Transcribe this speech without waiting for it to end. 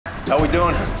How we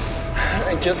doing?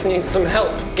 I just need some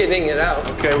help getting it out.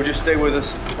 Okay, well, just stay with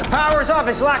us. The power's off,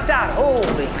 it's locked out.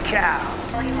 Holy cow.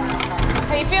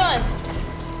 How you feeling?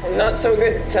 I'm not so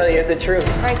good, to tell you the truth.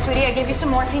 All right, sweetie, I gave you some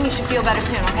morphine. You should feel better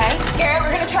soon, okay? Garrett,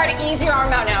 we're gonna try to ease your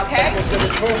arm out now, okay?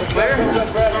 Clear?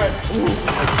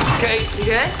 Okay, you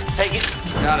good? Take it.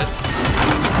 Got it.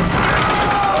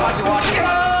 Watch it, watch it.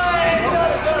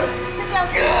 Sit down,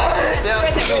 Sit down.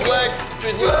 Right there. To his legs. To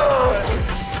his legs.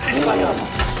 His leg up.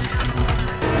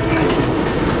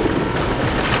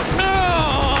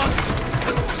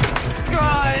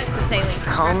 To Saline.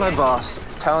 Call my boss.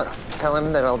 Tell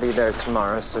him that I'll be there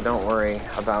tomorrow, so don't worry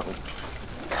about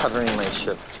covering my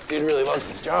shift. Dude really loves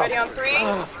this job. Ready on 3?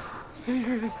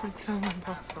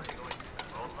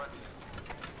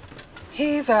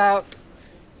 He's out.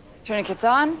 Tourniquet's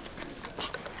on,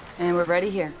 and we're ready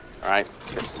here. All right,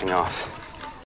 let's get this thing off.